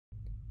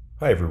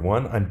Hi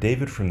everyone, I'm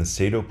David from the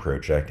Saito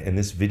project, and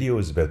this video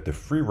is about the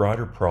free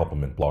rider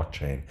problem in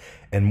blockchain,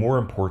 and more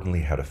importantly,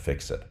 how to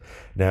fix it.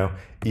 Now,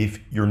 if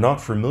you're not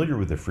familiar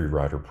with the free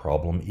rider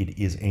problem, it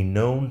is a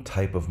known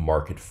type of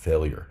market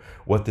failure.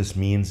 What this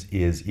means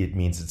is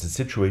it's a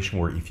situation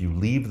where if you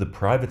leave the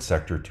private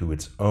sector to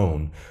its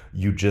own,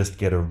 you just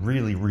get a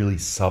really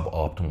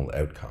suboptimal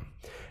outcome.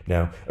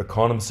 Now,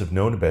 economists have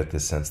known about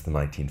this since the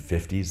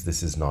 1950s.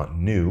 This is not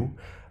new.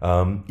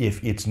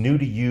 If it's new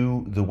to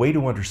you, the way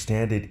to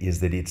understand it is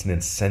that it's an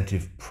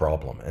incentive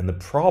problem. And the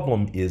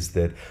problem is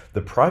that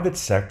the private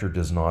sector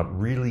does not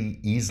really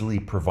easily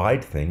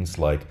provide things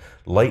like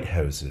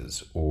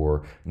lighthouses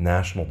or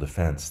national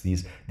defense,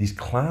 these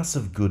class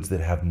of goods that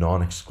have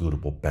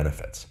non-excludable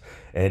benefits.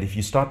 And if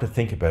you stop to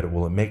think about it,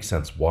 well, it makes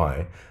sense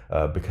why.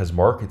 Because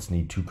markets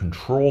need to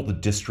control the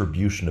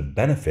distribution of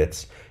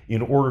benefits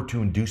in order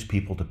to induce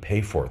people to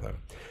pay for them.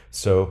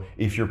 So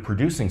if you're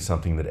producing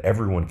something that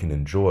everyone can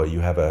enjoy, you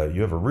have a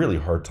really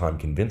hard time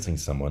convincing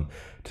someone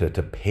to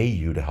pay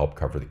you to help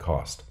cover the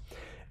cost.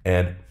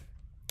 And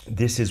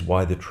this is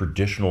why the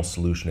traditional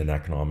solution in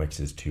economics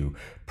is to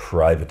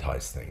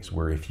privatize things,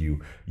 where if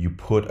you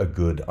put a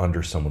good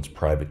under someone's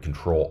private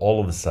control,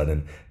 all of a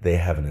sudden they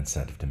have an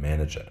incentive to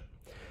manage it.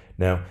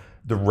 Now,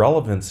 the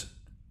relevance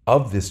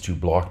of this to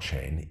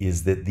blockchain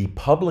is that the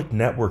public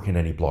network in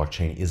any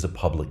blockchain is a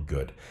public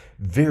good.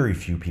 Very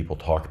few people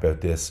talk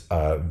about this.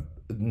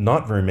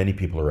 Not very many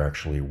people are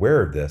actually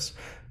aware of this,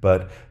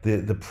 but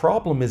the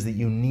problem is that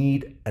you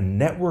need a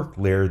network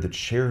layer that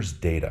shares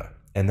data,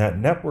 and that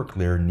network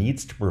layer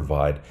needs to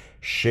provide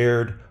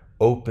shared,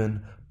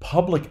 open,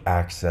 public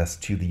access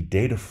to the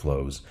data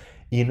flows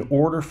in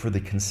order for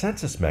the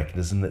consensus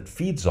mechanism that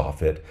feeds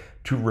off it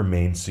to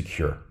remain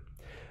secure.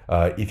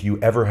 If you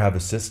ever have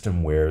a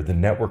system where the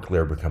network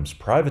layer becomes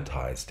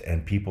privatized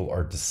and people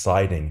are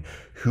deciding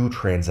who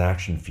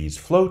transaction fees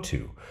flow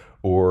to,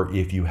 or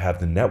if you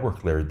have the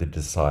network layer that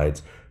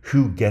decides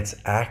who gets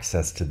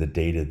access to the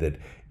data that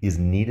is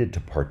needed to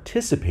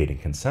participate in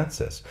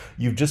consensus,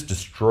 you've just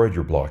destroyed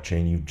your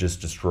blockchain. You've just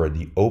destroyed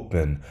the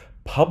open,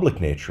 public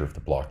nature of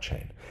the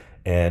blockchain.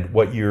 And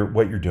what you're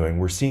doing,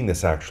 we're seeing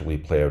this actually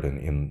play out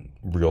in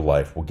real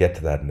life. We'll get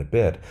to that in a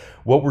bit.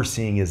 What we're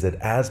seeing is that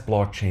as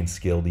blockchains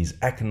scale, these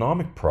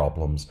economic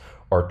problems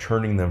are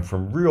turning them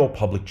from real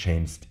public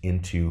chains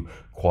into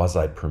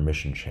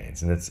quasi-permission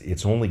chains. And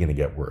it's only going to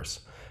get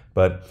worse.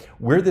 But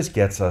where this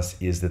gets us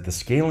is that the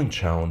scaling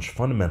challenge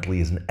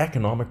fundamentally is an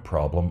economic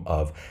problem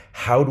of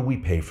how do we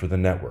pay for the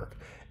network?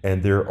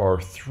 And there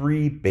are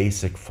three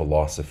basic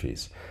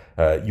philosophies.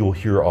 You'll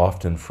hear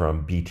often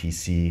from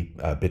BTC,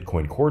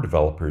 Bitcoin Core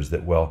developers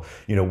that, well,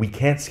 we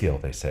can't scale,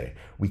 they say.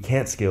 We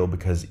can't scale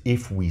because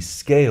if we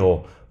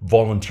scale,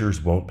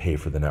 volunteers won't pay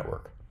for the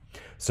network.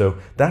 So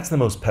that's the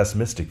most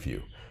pessimistic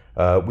view.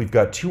 We've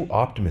got two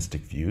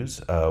optimistic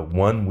views.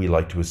 One we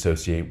like to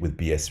associate with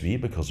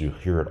BSV because you'll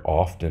hear it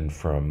often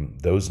from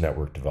those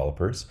network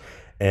developers.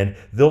 And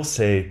they'll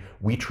say,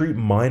 we treat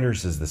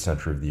miners as the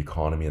center of the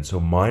economy, and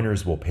so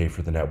miners will pay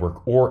for the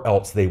network or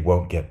else they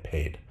won't get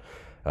paid.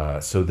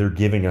 So they're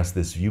giving us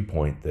this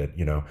viewpoint that,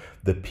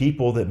 the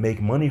people that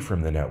make money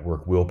from the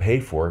network will pay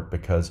for it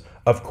because,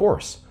 of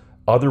course,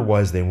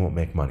 otherwise they won't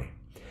make money.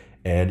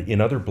 And in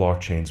other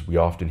blockchains, we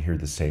often hear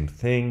the same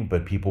thing,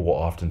 but people will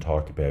often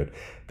talk about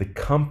the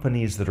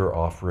companies that are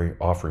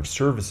offering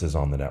services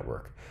on the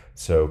network.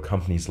 So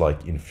companies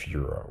like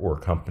Infura or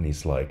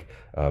companies like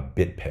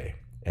BitPay.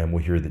 And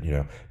we'll hear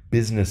that,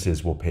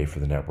 businesses will pay for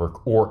the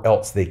network or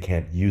else they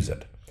can't use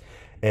it.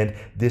 And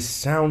this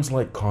sounds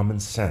like common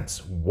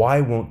sense.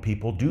 Why won't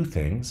people do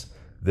things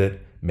that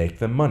make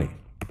them money?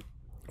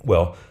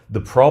 Well,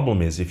 the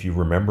problem is, if you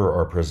remember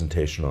our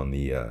presentation on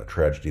the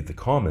tragedy of the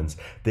commons,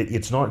 that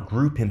it's not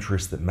group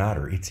interests that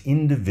matter, it's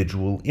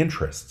individual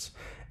interests.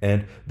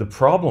 And the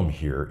problem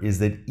here is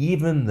that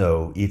even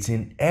though it's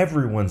in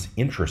everyone's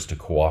interest to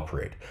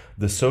cooperate,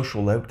 the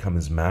social outcome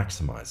is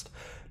maximized.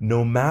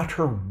 No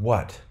matter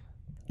what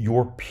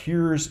your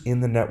peers in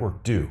the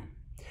network do,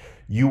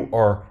 you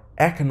are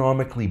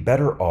economically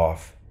better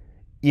off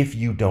if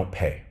you don't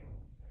pay.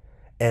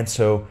 And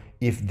so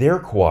if they're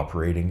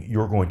cooperating,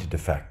 you're going to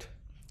defect.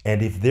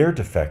 And if they're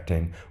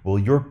defecting, well,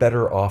 you're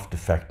better off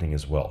defecting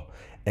as well.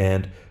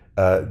 And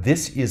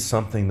this is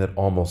something that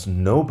almost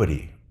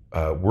nobody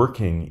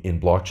working in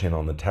blockchain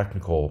on the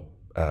technical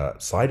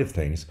side of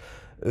things,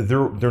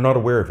 they're not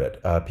aware of it.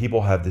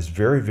 People have this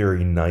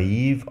very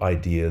naive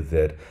idea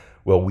that,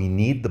 well, we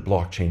need the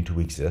blockchain to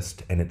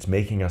exist and it's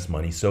making us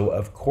money. So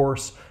of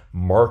course,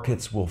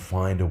 markets will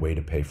find a way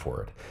to pay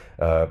for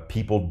it.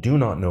 People do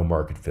not know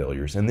market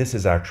failures, and this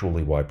is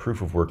actually why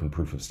proof of work and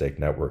proof of stake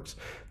networks,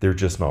 they're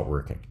just not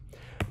working.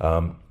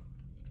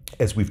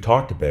 As we've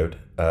talked about,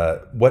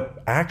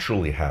 what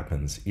actually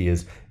happens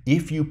is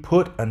if you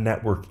put a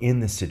network in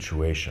this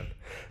situation,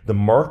 the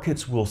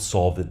markets will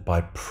solve it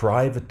by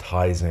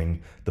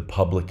privatizing the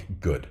public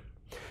good.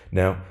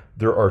 Now,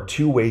 there are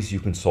two ways you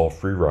can solve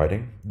free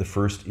riding. The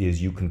first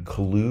is you can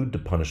collude to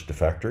punish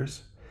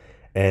defectors.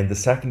 And the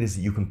second is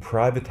that you can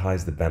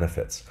privatize the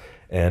benefits.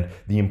 And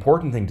the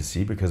important thing to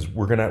see, because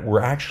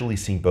we're actually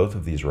seeing both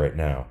of these right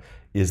now,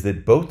 is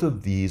that both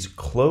of these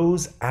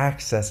close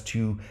access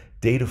to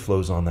data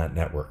flows on that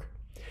network.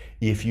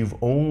 If you've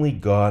only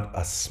got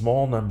a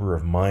small number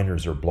of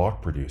miners or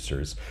block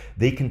producers,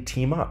 they can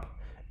team up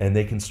and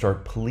they can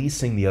start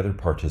policing the other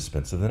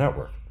participants of the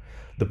network.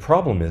 The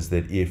problem is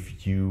that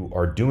if you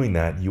are doing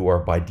that, you are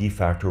by de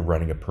facto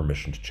running a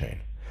permissioned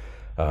chain.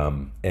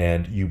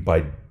 And you,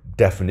 by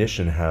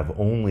definition, have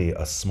only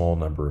a small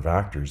number of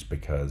actors,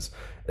 because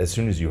as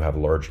soon as you have a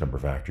large number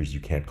of actors, you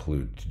can't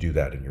collude to do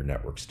that and your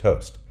network's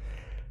toast.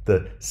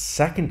 The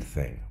second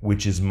thing,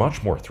 which is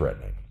much more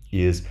threatening,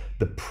 is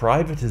the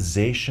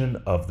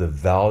privatization of the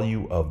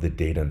value of the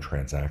data and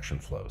transaction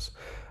flows.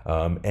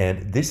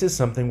 And this is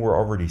something we're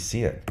already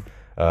seeing.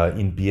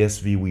 In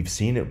BSV, we've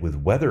seen it with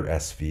Weather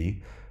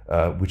SV,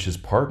 which has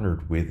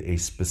partnered with a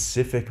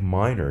specific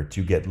miner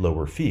to get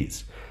lower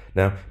fees.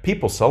 Now,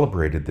 people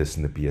celebrated this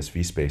in the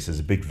BSV space as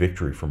a big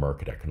victory for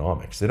market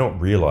economics. They don't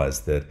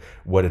realize that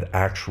what it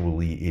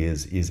actually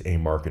is a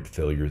market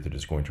failure that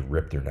is going to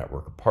rip their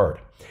network apart.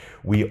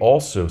 We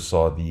also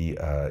saw the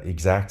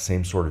exact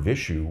same sort of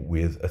issue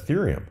with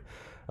Ethereum.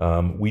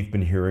 We've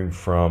been hearing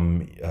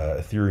from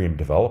Ethereum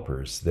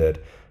developers that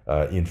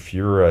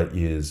Infura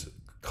is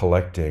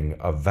collecting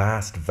a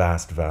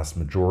vast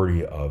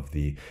majority of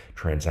the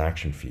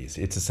transaction fees.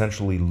 It's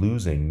essentially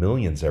losing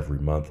millions every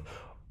month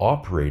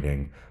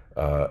operating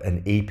an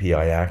API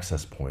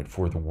access point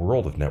for the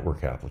world of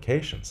network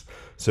applications.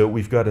 So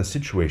we've got a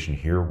situation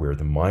here where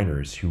the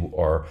miners who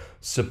are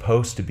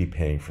supposed to be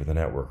paying for the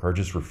network are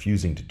just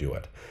refusing to do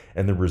it.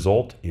 And the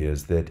result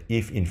is that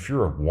if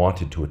Infura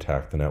wanted to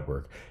attack the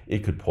network,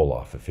 it could pull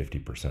off a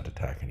 50%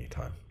 attack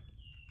anytime.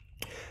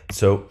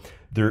 So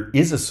there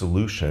is a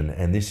solution,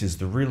 and this is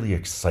the really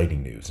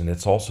exciting news. And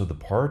it's also the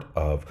part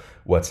of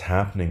what's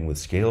happening with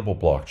scalable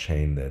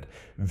blockchain that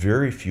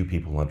very few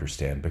people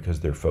understand because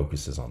their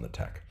focus is on the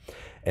tech.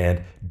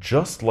 And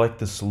just like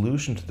the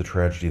solution to the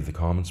tragedy of the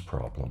commons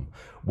problem,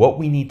 what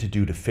we need to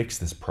do to fix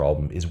this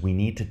problem is we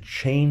need to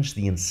change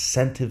the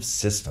incentive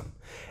system.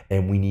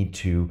 And we need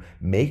to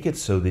make it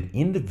so that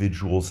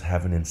individuals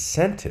have an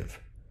incentive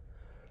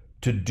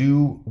to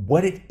do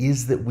what it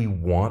is that we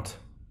want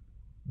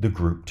the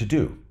group to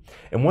do.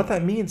 And what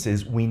that means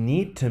is we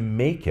need to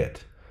make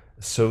it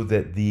so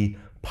that the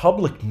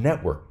public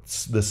network,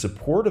 the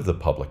support of the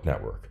public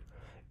network,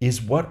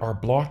 is what our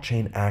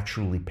blockchain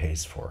actually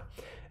pays for.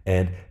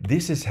 And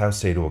this is how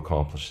Saito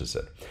accomplishes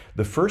it.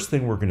 The first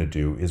thing we're going to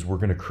do is we're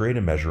going to create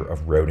a measure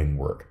of routing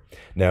work.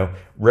 Now,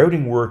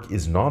 routing work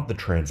is not the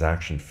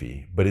transaction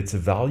fee, but it's a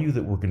value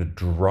that we're going to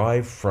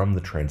derive from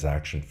the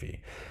transaction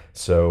fee.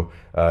 So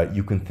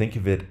you can think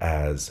of it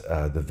as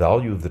the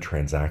value of the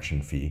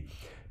transaction fee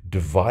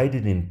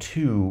divided in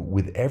two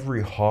with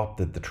every hop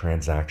that the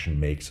transaction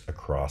makes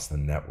across the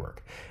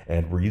network.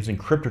 And we're using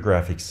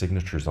cryptographic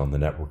signatures on the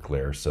network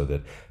layer so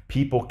that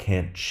people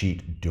can't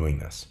cheat doing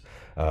this.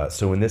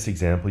 So in this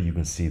example, you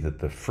can see that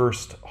the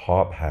first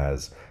hop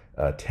has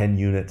 10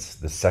 units,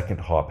 the second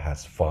hop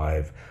has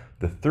 5,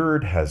 the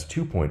third has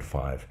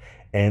 2.5,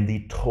 and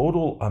the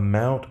total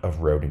amount of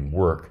routing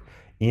work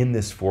in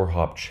this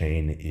 4-hop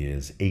chain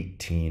is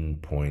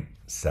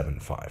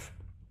 18.75.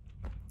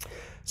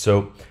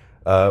 So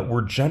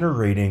we're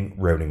generating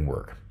routing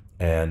work.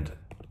 And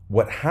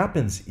what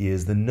happens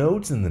is the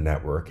nodes in the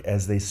network,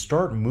 as they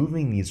start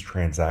moving these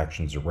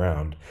transactions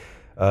around,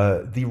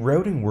 the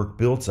routing work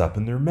builds up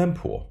in their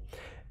mempool.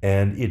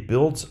 And it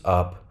builds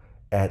up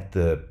at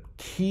the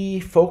key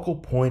focal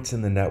points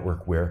in the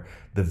network where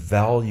the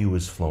value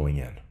is flowing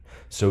in.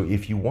 So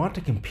if you want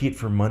to compete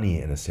for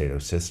money in a Saito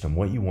system,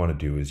 what you want to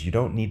do is you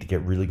don't need to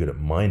get really good at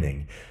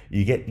mining.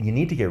 You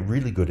need to get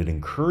really good at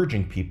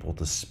encouraging people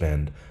to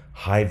spend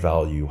high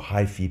value,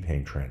 high fee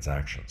paying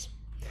transactions.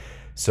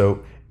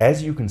 So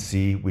as you can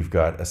see, we've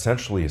got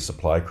essentially a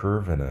supply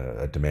curve and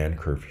a demand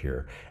curve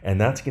here, and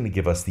that's going to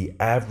give us the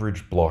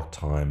average block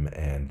time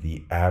and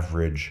the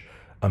average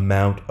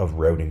amount of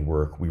routing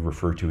work. We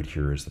refer to it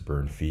here as the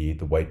burn fee.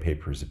 The white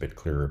paper is a bit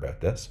clearer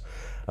about this.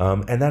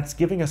 And that's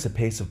giving us a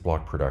pace of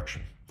block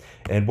production.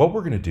 And what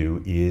we're going to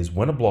do is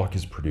when a block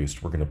is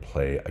produced, we're going to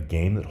play a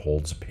game that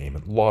holds a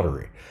payment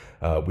lottery.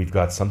 We've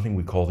got something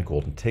we call the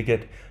golden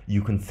ticket.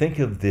 You can think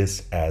of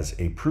this as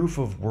a proof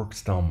of work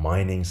style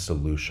mining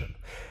solution.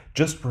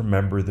 Just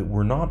remember that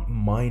we're not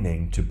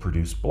mining to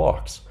produce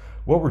blocks.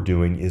 What we're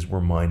doing is we're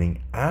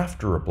mining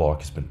after a block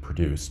has been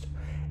produced.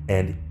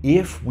 And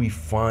if we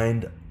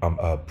find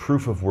a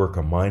proof of work,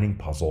 a mining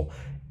puzzle,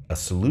 a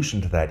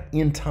solution to that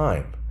in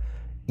time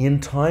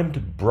to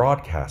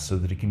broadcast so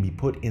that it can be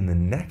put in the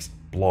next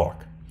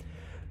block,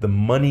 the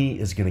money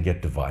is going to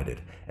get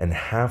divided. And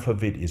half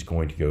of it is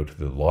going to go to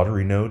the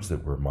lottery nodes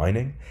that we're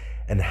mining,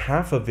 and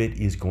half of it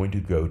is going to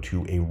go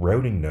to a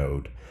routing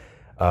node.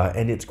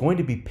 And it's going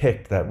to be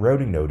picked, that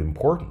routing node,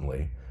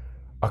 importantly,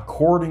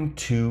 according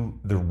to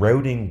the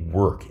routing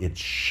work,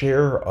 its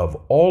share of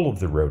all of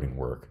the routing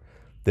work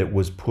that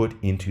was put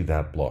into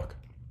that block.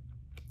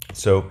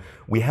 So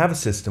we have a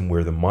system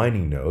where the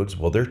mining nodes,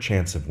 well, their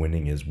chance of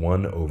winning is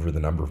 1 over the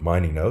number of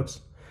mining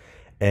nodes.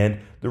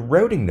 And the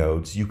routing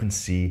nodes, you can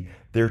see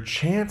their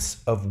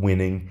chance of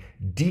winning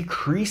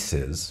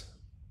decreases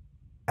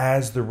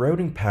as the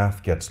routing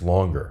path gets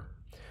longer.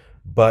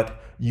 But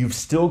you've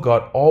still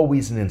got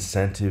always an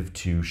incentive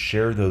to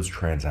share those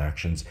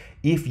transactions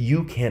if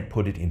you can't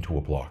put it into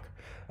a block.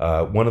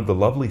 One of the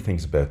lovely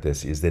things about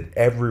this is that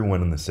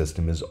everyone in the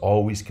system is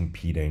always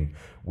competing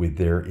with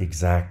their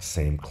exact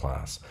same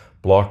class.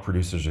 Block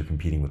producers are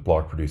competing with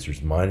block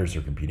producers, miners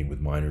are competing with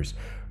miners,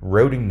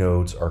 routing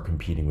nodes are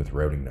competing with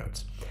routing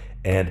nodes.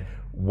 And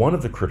one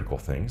of the critical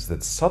things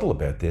that's subtle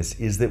about this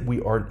is that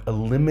we are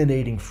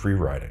eliminating free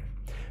riding.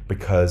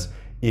 Because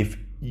if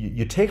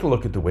you take a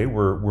look at the way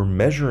we're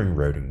measuring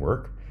routing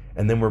work,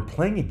 and then we're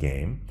playing a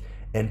game,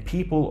 and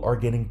people are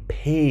getting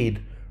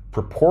paid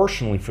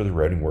proportionally for the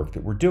routing work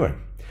that we're doing.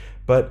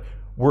 But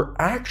we're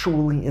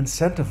actually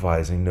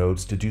incentivizing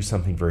nodes to do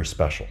something very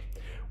special.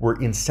 We're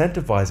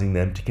incentivizing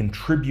them to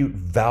contribute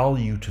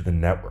value to the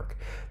network.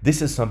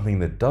 This is something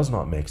that does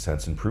not make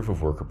sense in proof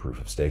of work or proof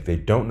of stake. They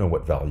don't know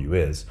what value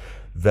is.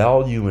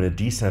 Value in a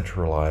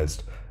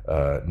decentralized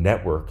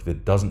network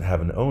that doesn't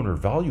have an owner,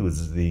 value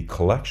is the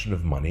collection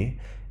of money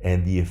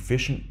and the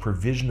efficient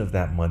provision of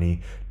that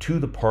money to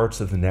the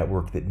parts of the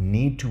network that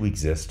need to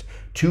exist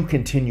to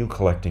continue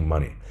collecting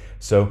money.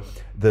 So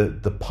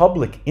the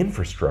public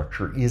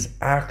infrastructure is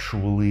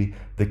actually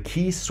the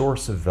key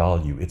source of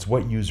value. It's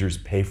what users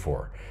pay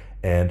for.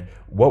 And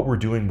what we're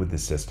doing with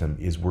this system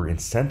is we're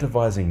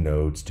incentivizing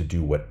nodes to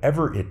do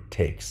whatever it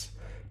takes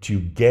to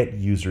get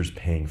users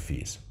paying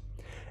fees.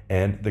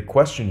 And the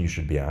question you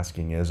should be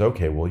asking is,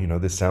 okay, well,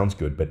 this sounds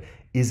good, but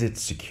is it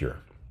secure?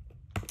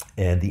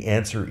 And the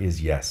answer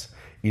is yes.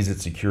 Is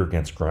it secure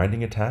against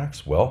grinding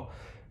attacks? Well,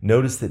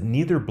 notice that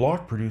neither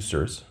block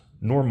producers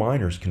nor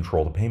miners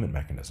control the payment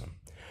mechanism.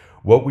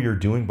 What we are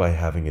doing by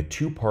having a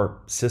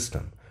two-part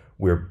system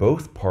where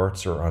both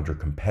parts are under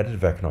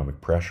competitive economic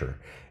pressure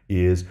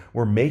is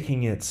we're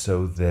making it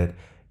so that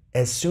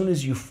as soon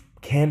as you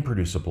can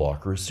produce a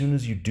block, or as soon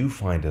as you do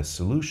find a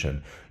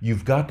solution,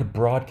 you've got to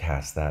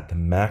broadcast that to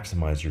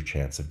maximize your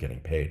chance of getting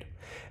paid.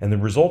 And the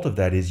result of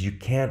that is you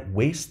can't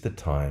waste the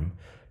time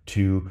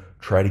to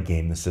try to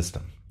game the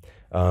system.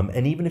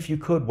 And even if you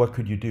could, what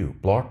could you do?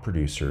 Block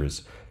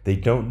producers, they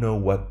don't know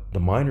what the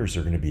miners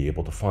are going to be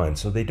able to find.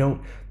 So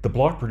the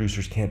block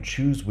producers can't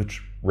choose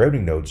which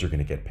routing nodes are going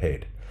to get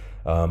paid.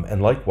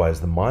 And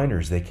likewise, the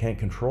miners, they can't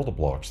control the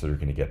blocks that are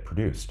going to get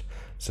produced.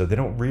 So they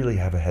don't really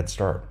have a head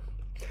start.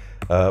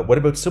 What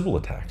about Sybil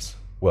attacks?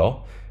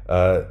 Well,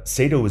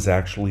 Saito is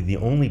actually the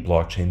only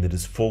blockchain that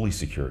is fully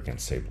secure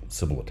against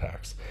Sybil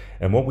attacks.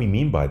 And what we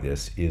mean by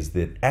this is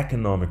that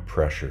economic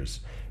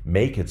pressures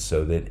make it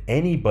so that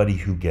anybody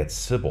who gets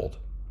Sybiled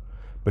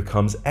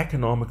becomes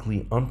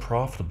economically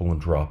unprofitable and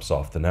drops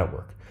off the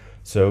network.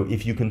 So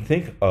if you can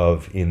think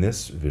of, in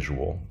this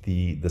visual,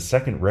 the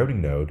second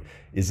routing node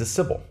is a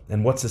Sybil.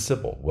 And what's a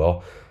Sybil?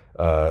 Well,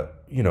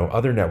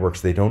 other networks,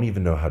 they don't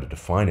even know how to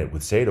define it.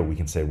 With Saito, we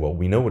can say, well,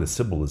 we know what a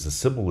Sybil is. A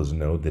Sybil is a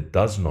node that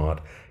does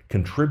not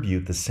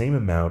contribute the same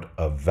amount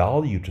of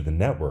value to the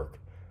network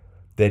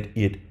that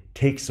it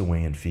takes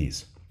away in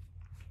fees.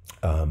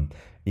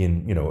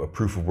 In a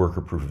proof of work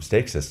or proof of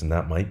stake system,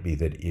 that might be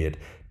that it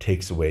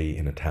takes away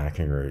in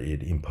attacking, or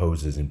it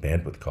imposes in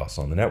bandwidth costs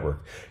on the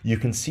network. You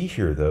can see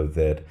here, though,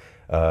 that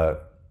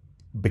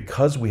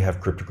because we have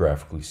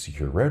cryptographically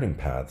secure routing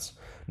paths,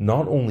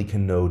 not only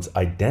can nodes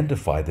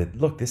identify that,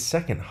 look, this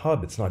second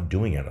hub, it's not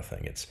doing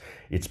anything.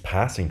 It's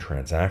passing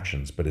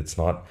transactions, but it's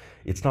not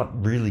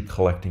really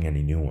collecting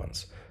any new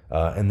ones.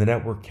 And the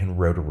network can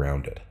route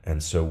around it.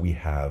 And so we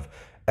have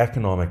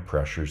economic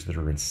pressures that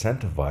are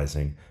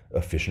incentivizing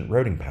efficient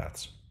routing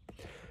paths.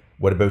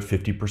 What about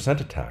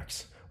 50%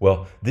 attacks?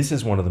 Well, this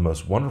is one of the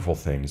most wonderful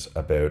things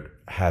about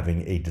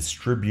having a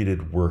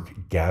distributed work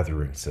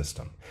gathering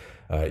system.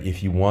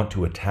 If you want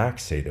to attack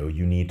Saito,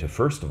 you need to,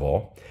 first of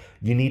all,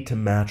 you need to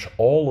match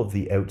all of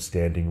the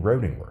outstanding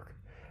routing work.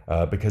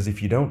 Because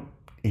if you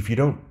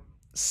don't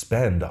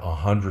spend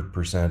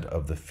 100%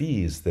 of the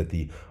fees that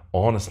the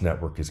honest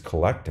network is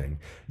collecting,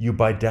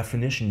 by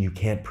definition, you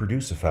can't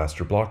produce a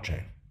faster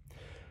blockchain.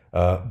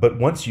 But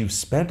once you've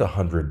spent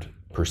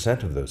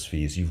 100% of those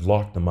fees, you've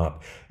locked them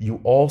up,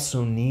 you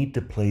also need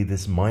to play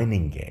this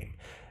mining game.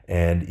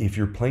 And if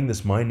you're playing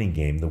this mining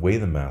game, the way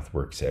the math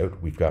works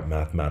out, we've got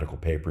mathematical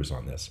papers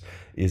on this,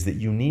 is that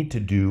you need to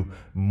do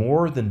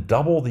more than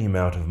double the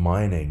amount of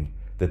mining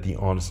that the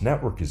honest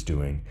network is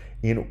doing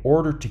in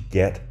order to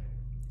get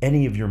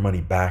any of your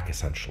money back,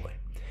 essentially.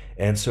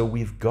 And so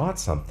we've got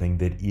something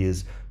that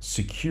is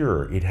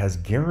secure. It has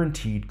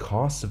guaranteed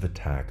costs of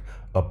attack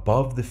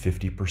above the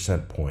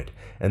 50% point.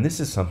 And this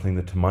is something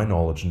that, to my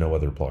knowledge, no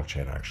other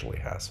blockchain actually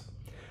has.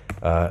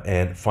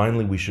 And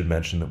finally, we should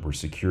mention that we're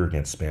secure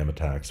against spam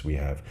attacks. We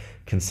have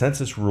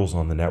consensus rules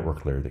on the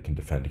network layer that can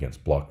defend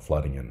against block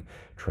flooding and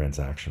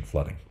transaction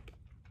flooding.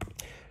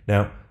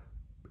 Now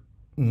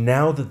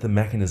that the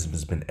mechanism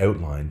has been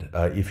outlined,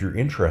 if you're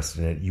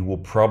interested in it, you will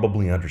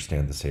probably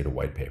understand the Saito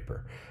white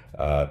paper.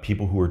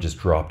 People who are just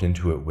dropped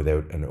into it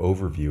without an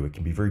overview, it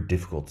can be very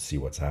difficult to see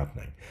what's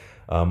happening.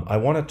 I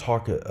want to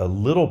talk a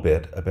little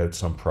bit about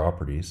some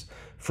properties.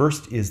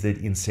 First is that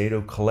in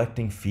Saito,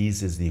 collecting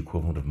fees is the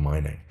equivalent of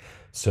mining.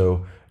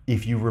 So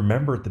if you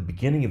remember at the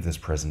beginning of this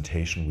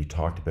presentation, we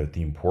talked about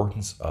the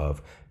importance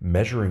of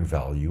measuring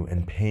value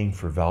and paying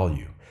for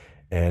value.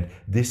 And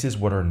this is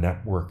what our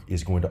network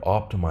is going to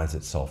optimize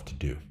itself to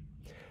do.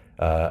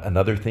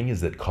 Another thing is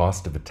that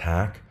cost of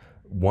attack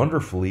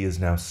wonderfully is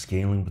now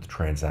scaling with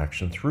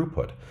transaction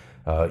throughput.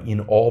 In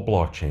all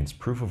blockchains,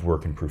 proof of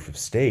work and proof of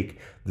stake,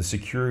 the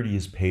security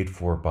is paid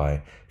for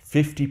by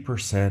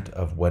 50%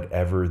 of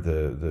whatever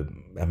the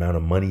amount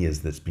of money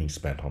is that's being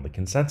spent on the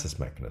consensus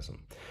mechanism.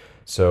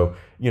 So,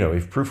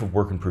 if proof of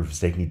work and proof of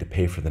stake need to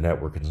pay for the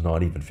network, it's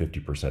not even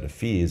 50% of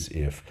fees.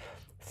 If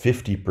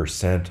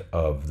 50%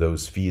 of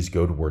those fees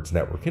go towards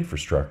network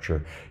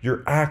infrastructure,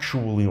 you're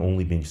actually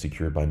only being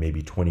secured by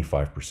maybe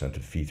 25%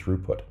 of fee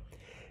throughput.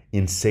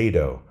 In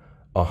Saito,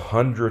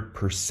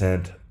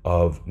 100%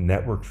 of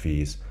network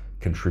fees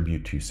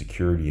contribute to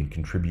security and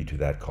contribute to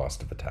that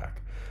cost of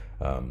attack.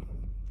 I'd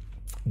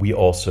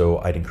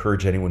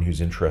encourage anyone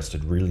who's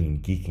interested really in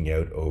geeking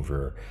out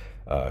over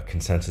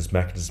consensus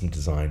mechanism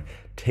design,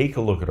 take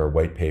a look at our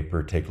white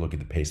paper, take a look at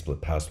the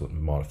pay-split, pass-split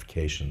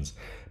modifications,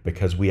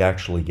 because we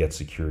actually get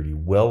security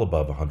well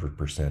above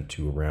 100%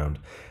 to around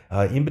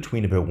in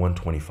between about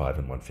 125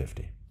 and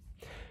 150.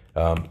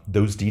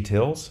 Those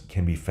details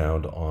can be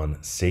found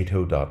on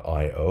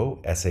saito.io,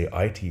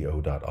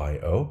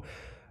 saito.io.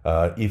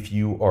 If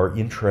you are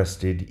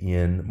interested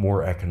in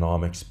more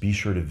economics, be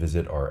sure to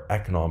visit our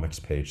economics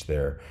page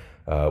there.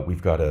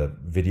 We've got a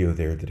video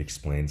there that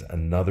explains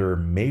another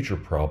major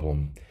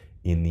problem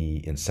in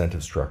the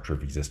incentive structure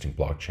of existing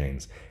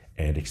blockchains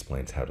and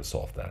explains how to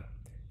solve that.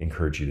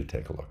 Encourage you to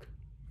take a look.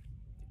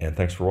 And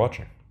thanks for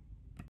watching.